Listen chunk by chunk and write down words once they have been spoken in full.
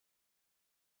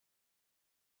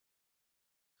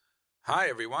Hi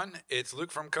everyone, it's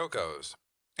Luke from Cocos.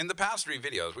 In the past 3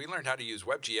 videos, we learned how to use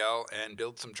WebGL and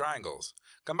build some triangles,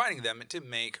 combining them to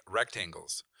make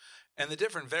rectangles, and the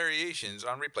different variations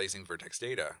on replacing vertex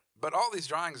data. But all these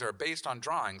drawings are based on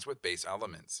drawings with base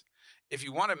elements. If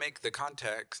you want to make the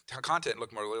content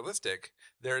look more realistic,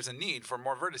 there is a need for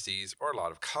more vertices or a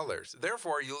lot of colors.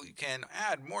 Therefore, you can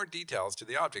add more details to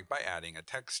the object by adding a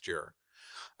texture.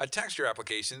 Texture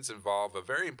applications involve a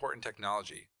very important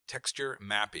technology, texture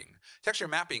mapping. Texture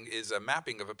mapping is a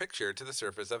mapping of a picture to the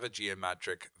surface of a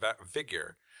geometric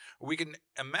figure. We can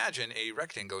imagine a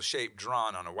rectangle shape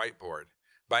drawn on a whiteboard.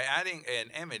 By adding an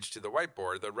image to the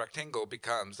whiteboard, the rectangle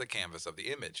becomes the canvas of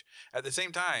the image. At the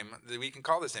same time, we can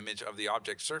call this image of the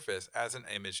object surface as an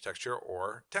image texture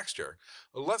or texture.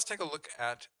 Let's take a look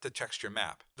at the texture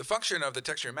map. The function of the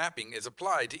texture mapping is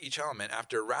applied to each element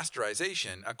after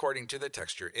rasterization according to the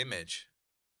texture image.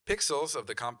 Pixels of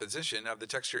the composition of the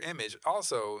texture image,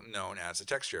 also known as a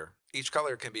texture. Each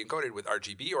color can be encoded with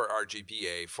RGB or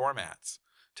RGBA formats.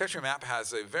 Texture map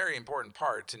has a very important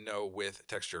part to know with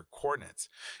texture coordinates.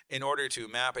 In order to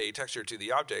map a texture to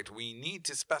the object, we need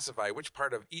to specify which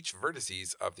part of each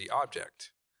vertices of the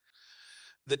object.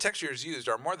 The textures used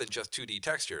are more than just 2D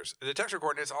textures. The texture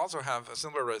coordinates also have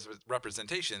similar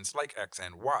representations like x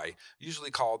and y, usually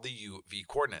called the u-v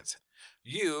coordinates.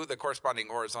 U, the corresponding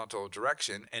horizontal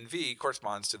direction, and V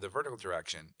corresponds to the vertical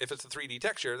direction. If it's a 3D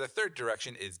texture, the third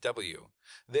direction is W.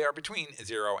 They are between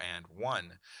 0 and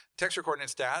 1. Texture coordinate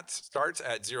stats starts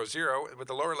at 0, 0 with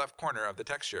the lower left corner of the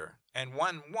texture, and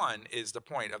 1, 1 is the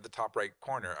point of the top right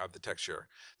corner of the texture.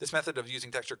 This method of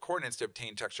using texture coordinates to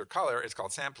obtain texture color is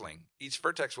called sampling. Each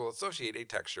vertex will associate a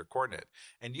texture coordinate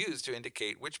and use to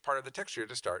indicate which part of the texture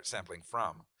to start sampling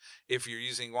from. If you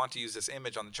want to use this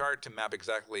image on the chart to map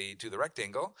exactly to the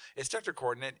rectangle, its texture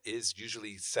coordinate is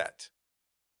usually set.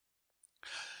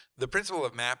 The principle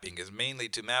of mapping is mainly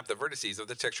to map the vertices of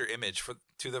the texture image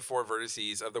to the 4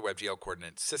 vertices of the WebGL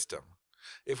coordinate system.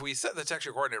 If we set the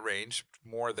texture coordinate range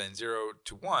more than 0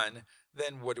 to 1,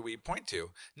 then what do we point to?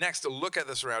 Next, look at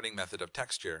the surrounding method of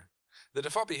texture. The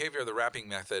default behavior of the wrapping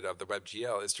method of the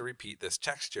WebGL is to repeat this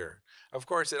texture. Of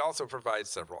course, it also provides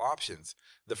several options.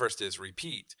 The first is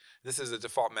repeat. This is a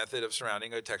default method of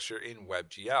surrounding a texture in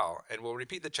WebGL and will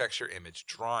repeat the texture image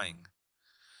drawing.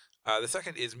 The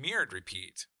second is mirrored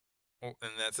repeat, and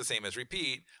that's the same as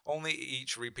repeat, only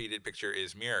each repeated picture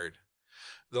is mirrored.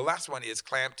 The last one is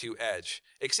clamp to edge.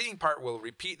 Exceeding part will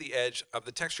repeat the edge of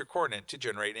the texture coordinate to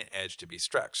generate an edge to be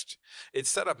stretched. Its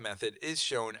setup method is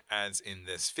shown as in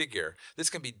this figure. This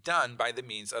can be done by the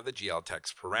means of the GL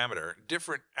text parameter,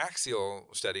 different axial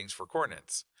settings for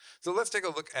coordinates. So let's take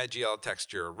a look at GL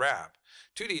texture wrap.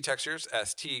 2D textures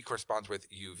ST corresponds with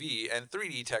UV, and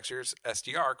 3D textures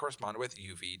STR correspond with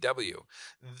UVW.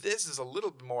 This is a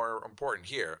little more important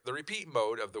here. The repeat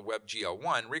mode of the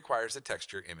WebGL1 requires the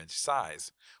texture image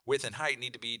size. Width and height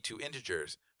need to be 2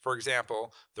 integers. For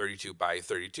example, 32 by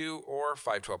 32 or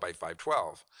 512 by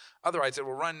 512. Otherwise, it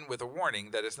will run with a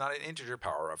warning that it's not an integer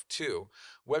power of 2.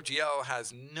 WebGL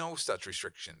has no such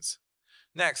restrictions.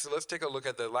 Next, let's take a look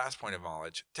at the last point of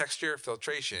knowledge, texture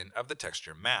filtration of the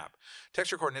texture map.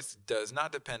 Texture coordinates does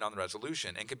not depend on the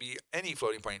resolution and can be any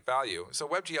floating point value, so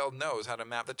WebGL knows how to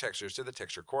map the textures to the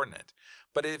texture coordinate.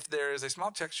 But if there is a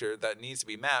small texture that needs to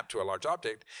be mapped to a large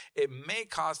object, it may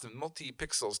cause the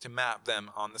multi-pixels to map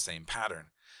them on the same pattern.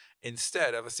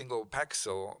 Instead of a single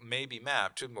pixel may be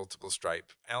mapped to multiple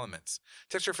stripe elements.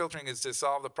 Texture filtering is to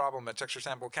solve the problem of texture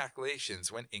sample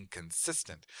calculations when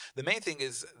inconsistent. The main thing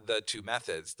is the 2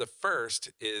 methods. The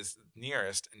first is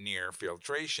nearest near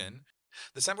filtration.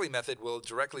 The sampling method will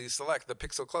directly select the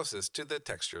pixel closest to the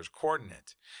texture's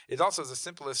coordinate. It also is the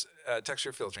simplest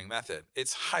texture filtering method.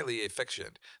 It's highly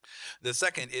efficient. The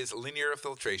second is linear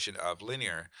filtration of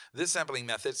linear. This sampling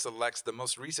method selects the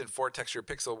most recent 4 texture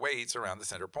pixel weights around the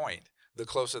center point. The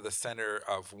closer the center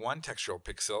of one textural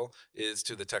pixel is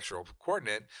to the textural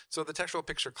coordinate, so the textural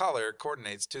picture color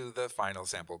coordinates to the final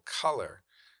sample color.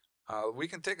 We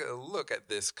can take a look at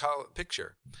this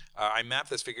picture. I mapped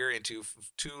this figure into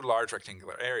 2 large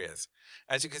rectangular areas.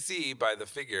 As you can see by the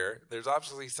figure, there's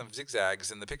obviously some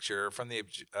zigzags in the picture from the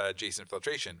adjacent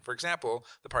filtration. For example,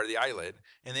 the part of the eyelid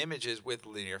in the images with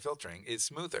linear filtering is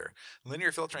smoother.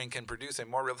 Linear filtering can produce a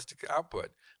more realistic output,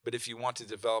 but if you want to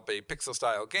develop a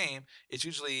pixel-style game, it's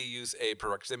usually use a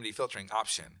proximity filtering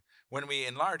option. When we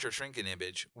enlarge or shrink an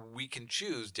image, we can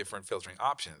choose different filtering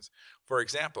options. For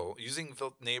example, using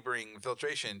neighboring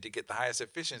filtration to get the highest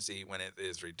efficiency when it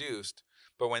is reduced,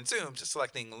 but when zoomed,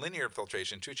 selecting linear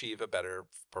filtration to achieve a better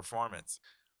performance.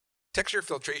 Texture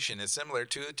filtration is similar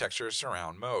to texture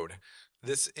surround mode.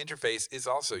 This interface is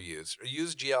also used.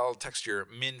 Use GL texture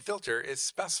min filter. It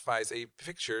specifies a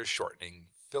picture shortening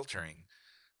filtering.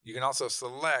 You can also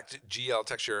select GL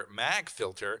texture mag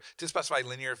filter to specify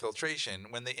linear filtration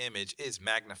when the image is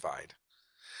magnified.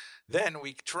 Then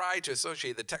we try to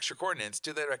associate the texture coordinates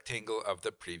to the rectangle of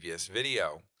the previous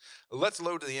video. Let's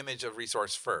load the image of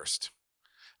resource first.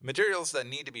 Materials that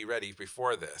need to be ready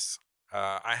before this.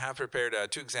 I have prepared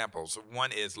two examples.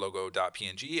 One is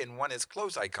logo.png and one is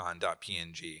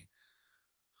closeicon.png.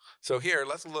 So here,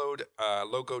 let's load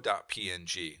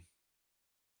logo.png.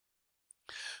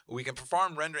 We can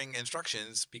perform rendering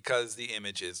instructions because the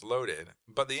image is loaded,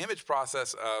 but the image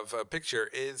process of a picture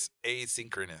is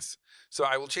asynchronous. So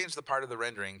I will change the part of the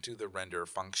rendering to the render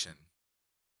function.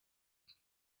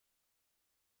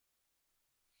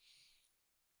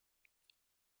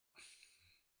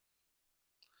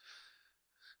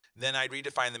 Then I'd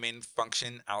redefine the main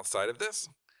function outside of this.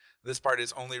 This part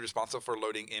is only responsible for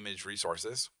loading image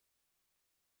resources.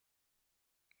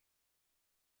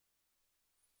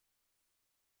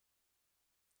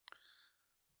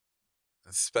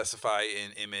 Specify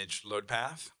an image load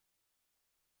path.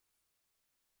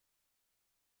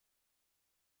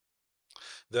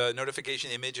 The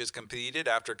notification image is completed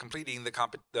after completing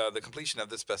the completion of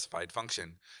the specified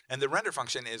function. And the render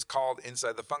function is called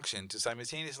inside the function to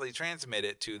simultaneously transmit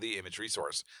it to the image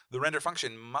resource. The render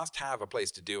function must have a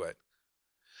place to do it.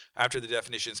 After the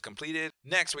definition is completed,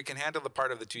 next we can handle the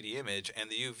part of the 2D image and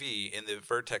the UV in the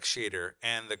vertex shader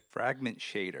and the fragment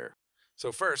shader.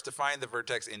 So first, define the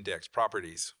vertex index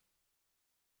properties.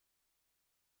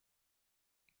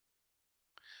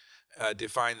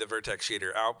 Define the vertex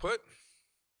shader output.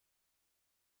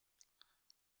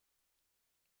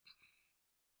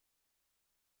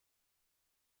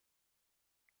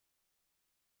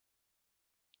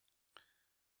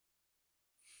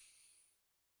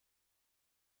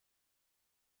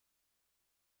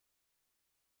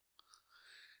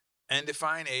 And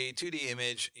define a 2D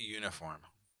image uniform.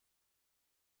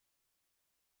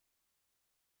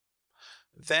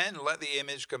 Then let the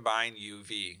image combine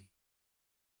UV.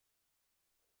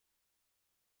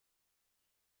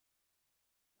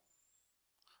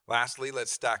 Lastly,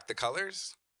 let's stack the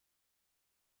colors.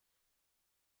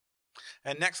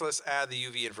 And next, let's add the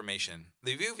UV information.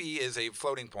 The UV is a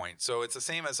floating point, so it's the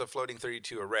same as a floating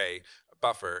 32 array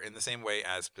buffer in the same way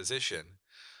as position.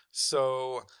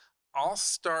 So I'll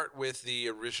start with the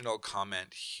original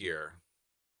comment here.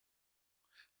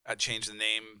 I change the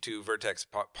name to vertex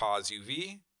pause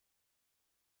UV.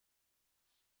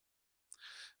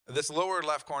 This lower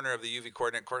left corner of the UV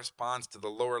coordinate corresponds to the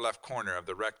lower left corner of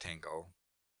the rectangle.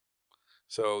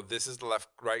 So this is the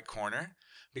right corner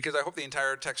because I hope the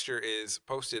entire texture is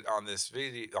posted on this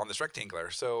video, on this rectangular.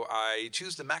 So I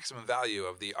choose the maximum value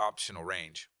of the optional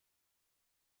range.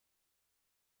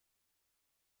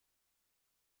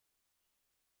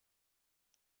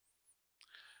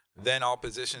 Then all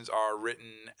positions are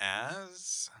written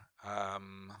as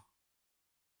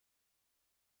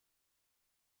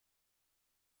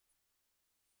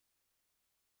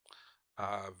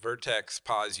vertex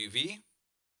pause UV.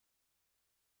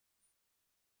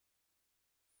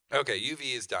 Okay,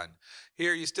 UV is done.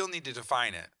 Here you still need to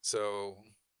define it. So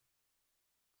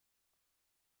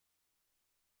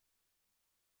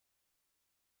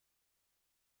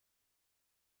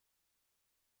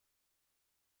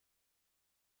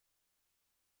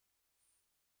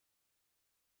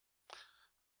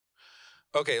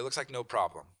okay, it looks like no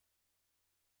problem.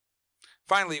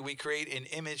 Finally, we create an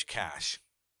image cache.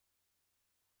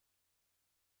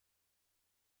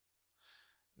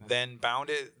 Then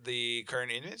bound the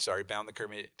current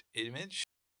image.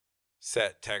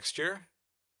 Set texture.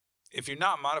 If you're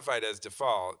not modified as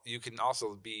default, you can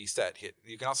also set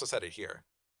it here.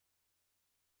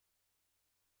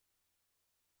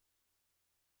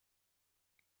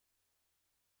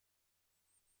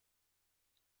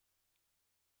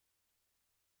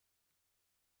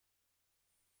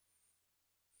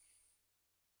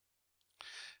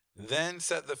 Then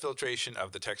set the filtration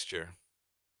of the texture.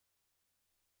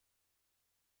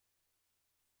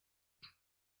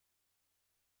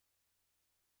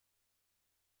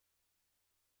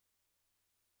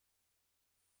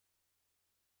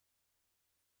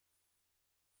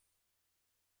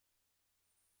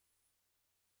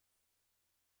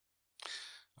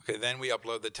 Okay, then we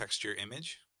upload the texture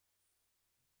image.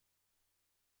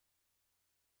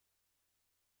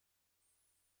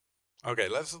 Okay,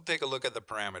 let's take a look at the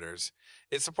parameters.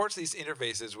 It supports these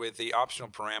interfaces with the optional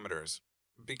parameters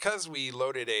because we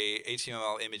loaded a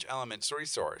HTML image elements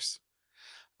resource.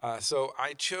 So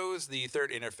I chose the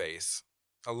third interface.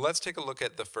 Let's take a look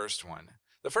at the first one.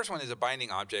 The first one is a binding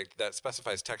object that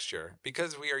specifies texture.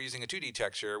 Because we are using a 2D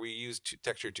texture, we use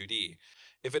texture 2D.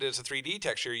 If it is a 3D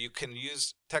texture, you can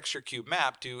use texture cube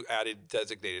map to add a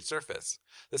designated surface.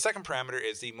 The second parameter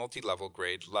is the multi-level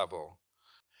grade level.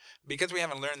 Because we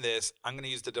haven't learned this, I'm going to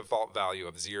use the default value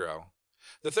of 0.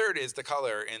 The third is the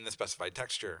color in the specified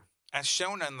texture. As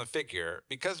shown on the figure,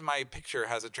 because my picture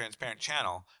has a transparent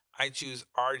channel, I choose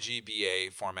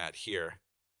RGBA format here.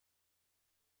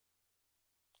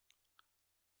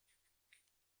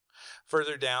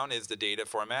 Further down is the data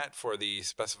format for the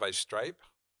specified stripe.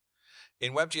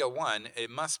 In WebGL1, it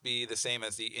must be the same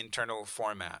as the internal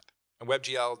format.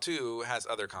 WebGL2 has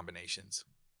other combinations.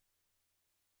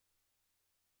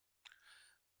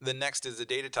 The next is the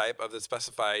data type of the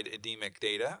specified endemic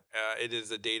data. It is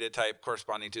the data type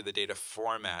corresponding to the data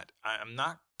format. I'm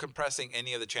not compressing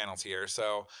any of the channels here,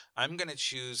 so I'm going to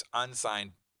choose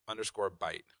unsigned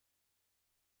 _byte.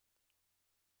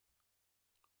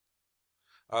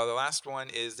 The last one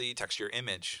is the texture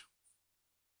image.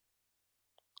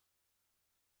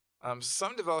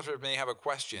 Some developers may have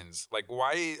questions, like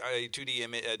why a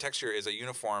 2D texture is a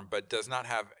uniform but does not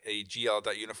have a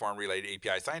gl.uniform related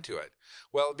API assigned to it.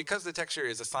 Well, because the texture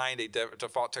is assigned a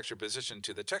default texture position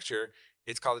to the texture,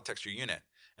 it's called a texture unit.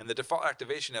 And the default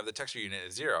activation of the texture unit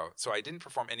is 0, so I didn't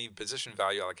perform any position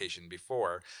value allocation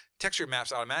before. Texture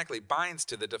maps automatically binds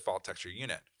to the default texture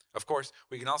unit. Of course,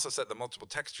 we can also set the multiple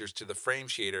textures to the frame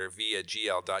shader via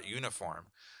gl.uniform,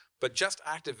 but just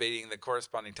activating the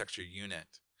corresponding texture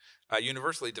unit.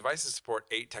 Universally, devices support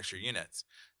 8 texture units,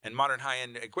 and modern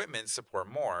high-end equipment support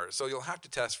more, so you'll have to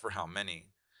test for how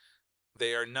many.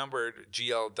 They are numbered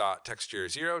gl.texture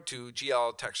 0 to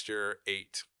gl.texture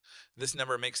 8. This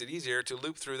number makes it easier to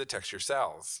loop through the texture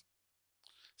cells.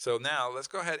 So now let's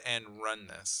go ahead and run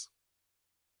this.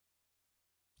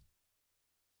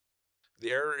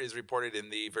 The error is reported in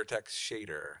the vertex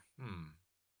shader.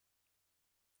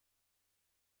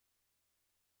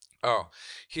 Oh,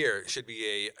 here it should be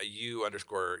a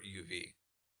u_uv.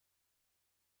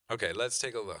 Okay, let's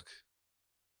take a look.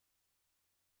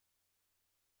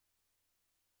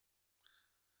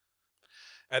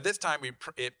 At this time,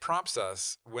 it prompts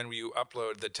us when we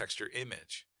upload the texture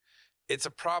image. It's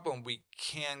a problem we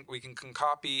can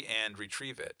copy and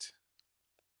retrieve it.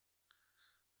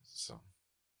 So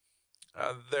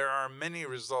there are many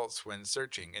results when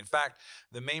searching. In fact,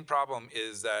 the main problem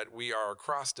is that we are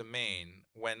cross-domain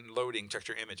when loading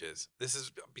texture images. This is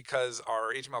because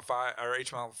our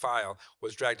HTML file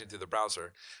was dragged into the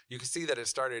browser. You can see that it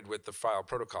started with the file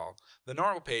protocol. The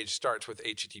normal page starts with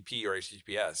HTTP or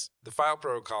HTTPS. The file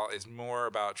protocol is more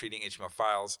about treating HTML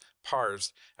files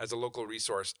parsed as a local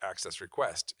resource access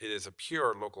request. It is a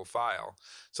pure local file.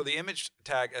 So the image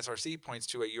tag src points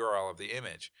to a URL of the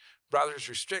image. Browsers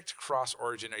restrict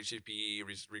cross-origin HTTP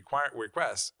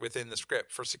requests within the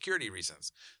script for security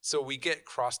reasons, so we get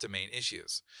cross-domain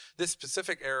issues. This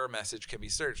specific error message can be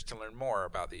searched to learn more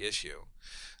about the issue.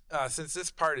 Since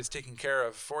this part is taken care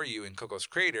of for you in Cocos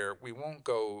Creator, we won't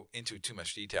go into too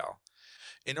much detail.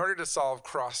 In order to solve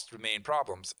cross-domain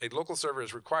problems, a local server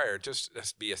is required to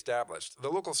be established. The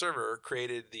local server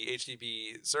created the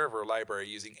HTTP server library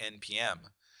using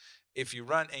npm. If you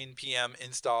run npm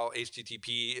install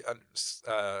http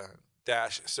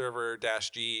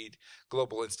 -server-g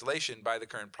global installation by the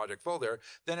current project folder,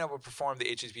 then it will perform the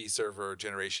HTTP server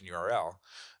generation URL.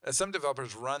 Some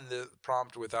developers run the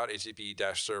prompt without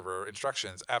HTTP-server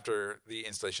instructions after the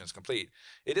installation is complete.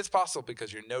 It is possible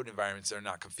because your node environments are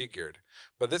not configured,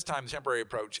 but this time the temporary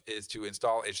approach is to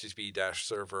install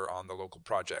HTTP-server on the local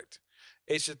project.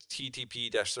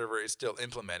 HTTP-server is still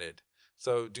implemented,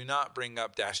 so do not bring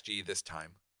up -g this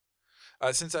time.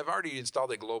 Since I've already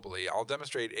installed it globally, I'll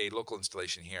demonstrate a local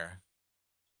installation here.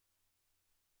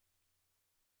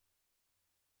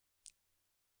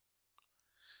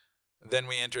 Then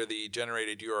we enter the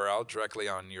generated URL directly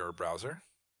on your browser.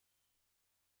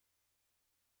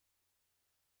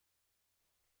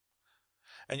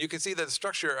 And you can see the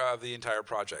structure of the entire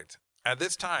project. At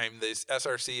this time, this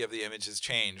src of the image is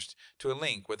changed to a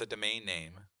link with a domain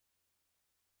name.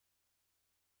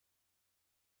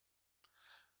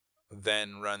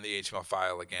 Then run the HTML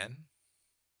file again.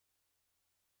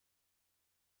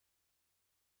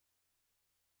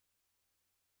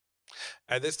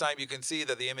 At this time, you can see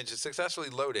that the image is successfully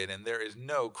loaded and there is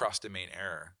no cross-domain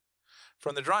error.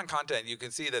 From the drawn content, you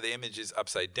can see that the image is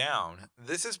upside down.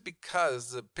 This is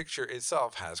because the picture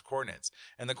itself has coordinates,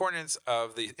 and the coordinates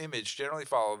of the image generally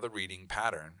follow the reading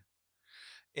pattern.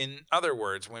 In other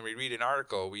words, when we read an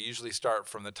article, we usually start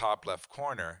from the top left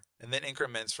corner, and then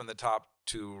increments from the top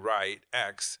to right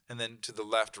x, and then to the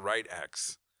left right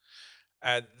x.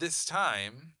 At this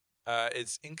time,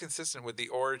 it's inconsistent with the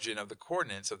origin of the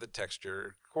coordinates of the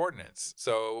texture coordinates,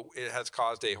 so it has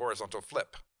caused a horizontal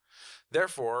flip.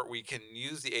 Therefore, we can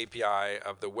use the API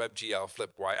of the WebGL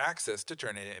flip y-axis to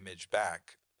turn an image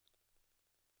back.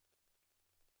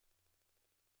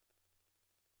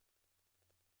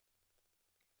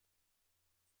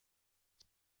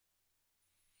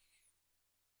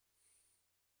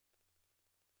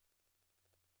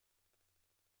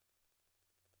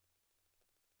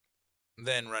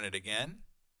 Then run it again.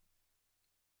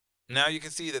 Now you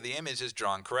can see that the image is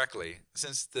drawn correctly.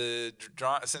 Since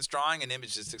drawing an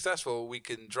image is successful, we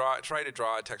can try to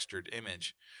draw a textured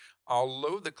image. I'll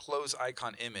load the close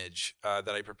icon image that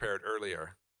I prepared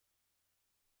earlier.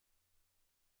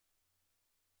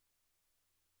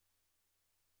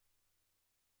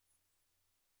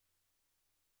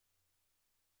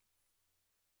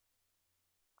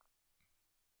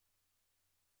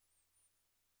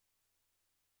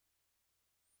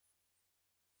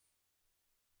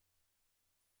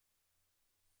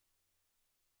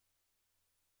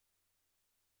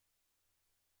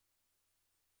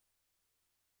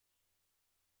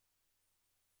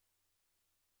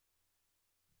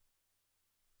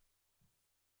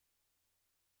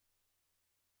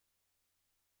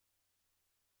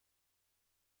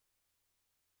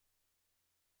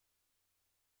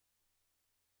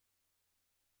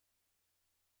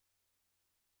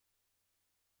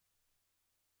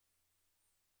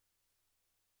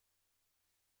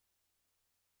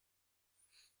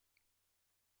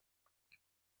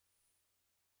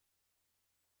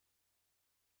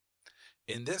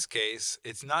 In this case,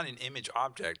 it's not an image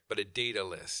object, but a data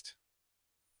list.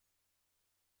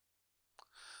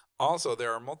 Also,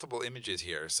 there are multiple images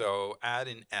here, so add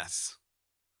an S.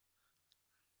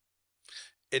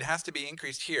 It has to be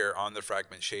increased here on the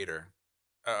fragment shader.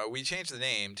 We changed the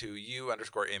name to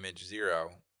u_image0.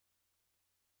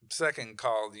 Second,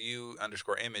 called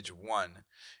u_image1.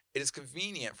 It is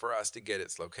convenient for us to get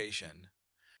its location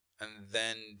and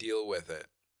then deal with it.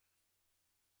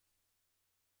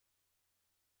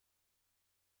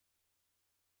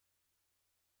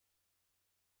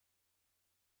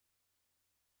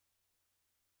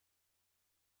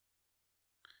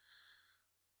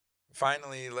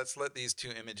 Finally, let's let these two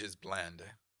images blend.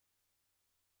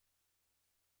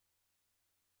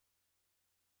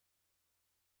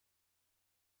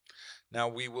 Now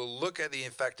we will look at the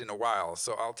effect in a while,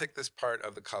 so I'll take this part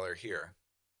of the color here.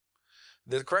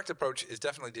 The correct approach is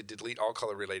definitely to delete all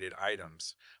color-related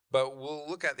items, but we'll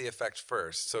look at the effect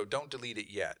first, so don't delete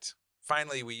it yet.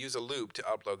 Finally, we use a loop to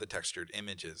upload the textured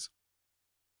images.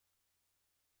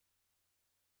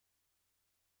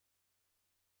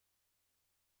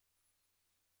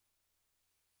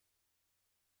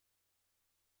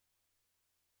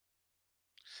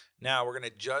 Now we're going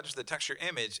to judge the texture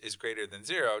image is greater than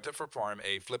 0 to perform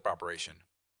a flip operation.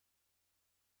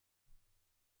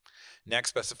 Next,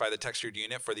 specify the textured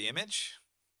unit for the image.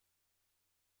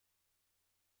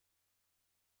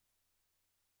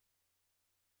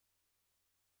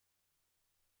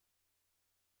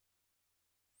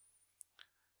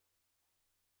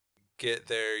 Get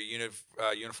their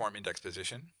uniform index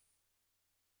position.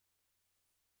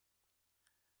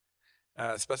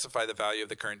 Specify the value of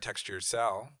the current texture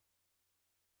cell.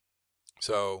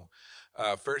 So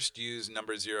first use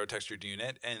number 0 textured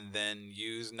unit and then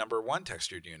use number 1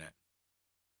 textured unit.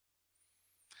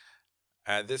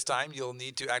 At this time, you'll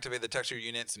need to activate the texture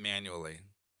units manually.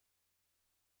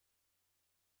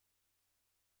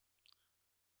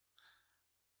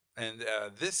 And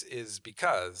this is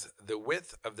because the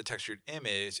width of the textured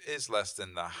image is less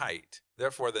than the height.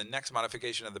 Therefore, the next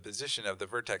modification of the position of the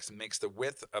vertex makes the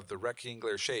width of the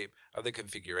rectangular shape of the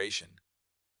configuration.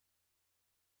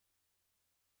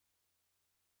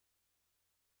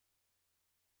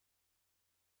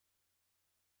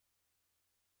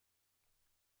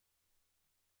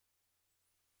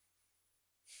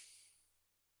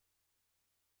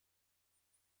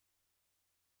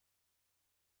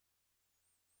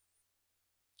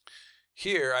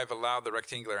 Here, I've allowed the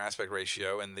rectangular aspect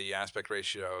ratio and the aspect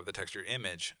ratio of the texture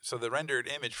image, so the rendered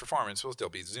image performance will still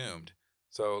be zoomed.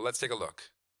 So let's take a look.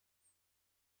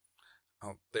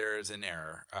 Oh, there's an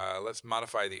error. Let's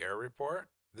modify the error report.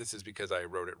 This is because I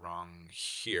wrote it wrong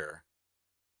here.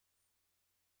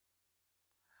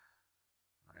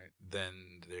 All right,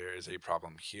 then there is a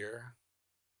problem here.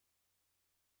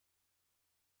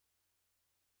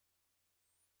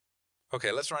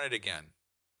 Okay, let's run it again.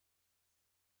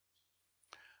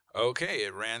 Okay,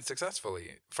 it ran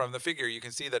successfully. From the figure, you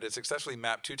can see that it successfully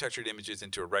mapped two textured images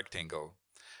into a rectangle.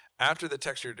 After the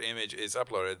textured image is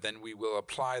uploaded, then we will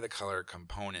apply the color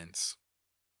components.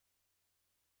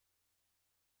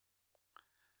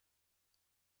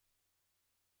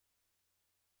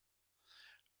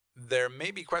 There may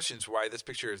be questions why this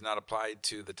picture is not applied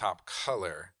to the top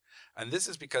color, and this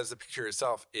is because the picture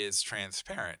itself is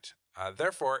transparent.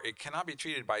 Therefore, it cannot be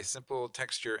treated by simple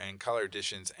texture and color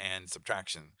additions and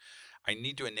subtraction. I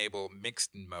need to enable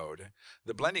mixed mode.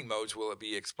 The blending modes will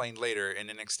be explained later in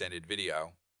an extended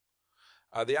video.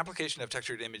 The application of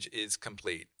textured image is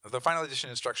complete. The final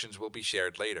addition instructions will be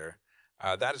shared later.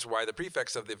 That is why the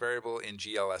prefix of the variable in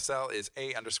GLSL is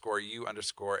A_,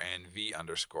 U_, and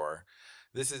V_.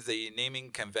 This is a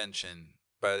naming convention,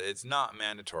 but it's not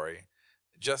mandatory.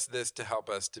 Just this to help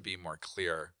us to be more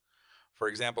clear. For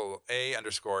example, A_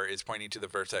 is pointing to the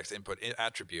vertex input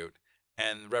attribute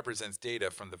and represents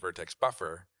data from the vertex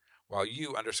buffer, while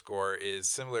U_ is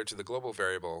similar to the global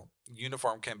variable.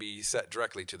 Uniform can be set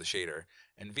directly to the shader,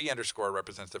 and V_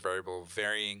 represents the variable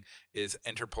varying is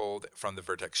interpoled from the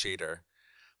vertex shader.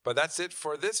 But that's it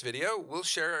for this video. We'll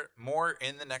share more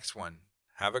in the next one.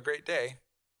 Have a great day.